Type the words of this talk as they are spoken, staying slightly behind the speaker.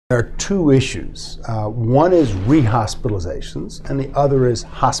There are two issues. One is rehospitalizations, and the other is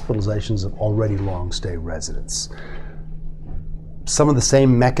hospitalizations of already long-stay residents. Some of the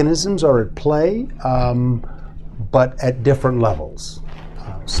same mechanisms are at play, but at different levels.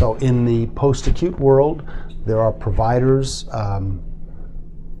 So in the post-acute world, there are providers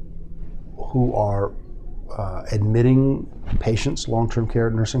who are admitting patients, long-term care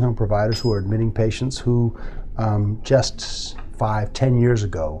nursing home providers who are admitting patients who just 5-10 years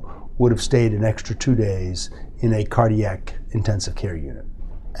ago would have stayed an extra 2 days in a cardiac intensive care unit.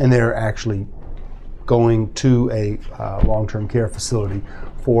 And they're actually going to a long-term care facility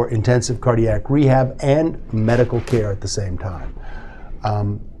for intensive cardiac rehab and medical care at the same time.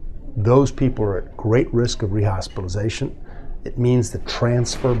 Those people are at great risk of rehospitalization. It means the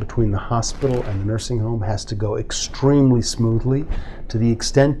transfer between the hospital and the nursing home has to go extremely smoothly. To the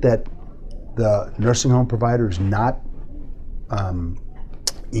extent that the nursing home provider is not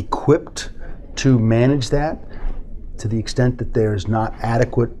equipped to manage that, to the extent that there's not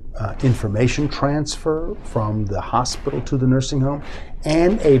adequate information transfer from the hospital to the nursing home,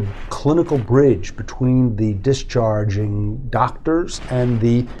 and a clinical bridge between the discharging doctors and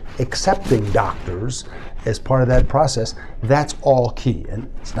the accepting doctors as part of that process, that's all key. And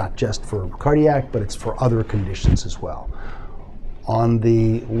it's not just for cardiac, but it's for other conditions as well. On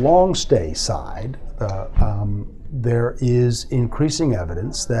the long stay side, there is increasing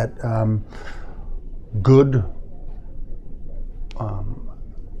evidence that good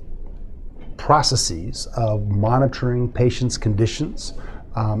processes of monitoring patients' conditions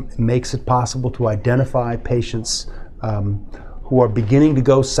makes it possible to identify patients who are beginning to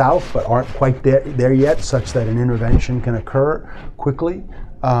go south but aren't quite there yet, such that an intervention can occur quickly.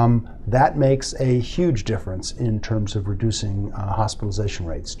 That makes a huge difference in terms of reducing hospitalization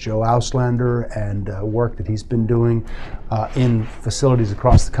rates. Joe Auslander and work that he's been doing in facilities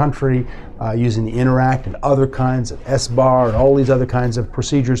across the country using the Interact and other kinds of SBAR and all these other kinds of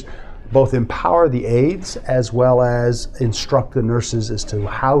procedures both empower the aides as well as instruct the nurses as to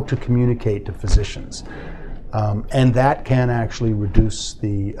how to communicate to physicians. And that can actually reduce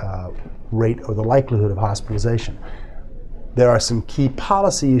the rate or the likelihood of hospitalization. There are some key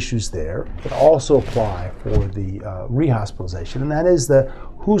policy issues there that also apply for the rehospitalization, and that is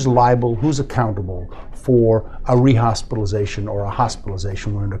who's liable, who's accountable for a rehospitalization or a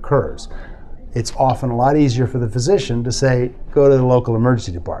hospitalization when it occurs. It's often a lot easier for the physician to say, go to the local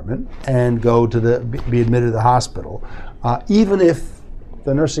emergency department and go to be admitted to the hospital, even if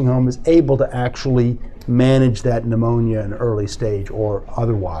the nursing home is able to actually manage that pneumonia in early stage or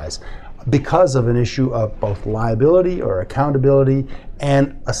otherwise, because of an issue of both liability or accountability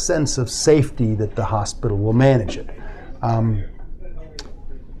and a sense of safety that the hospital will manage it.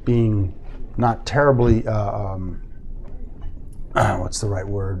 Being not terribly, what's the right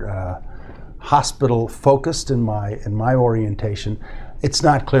word, hospital focused in my orientation, it's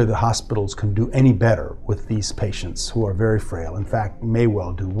not clear that hospitals can do any better with these patients who are very frail. In fact, may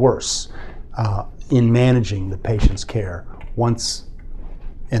well do worse in managing the patient's care once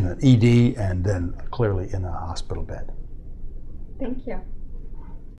in an ED and then clearly in a hospital bed. Thank you.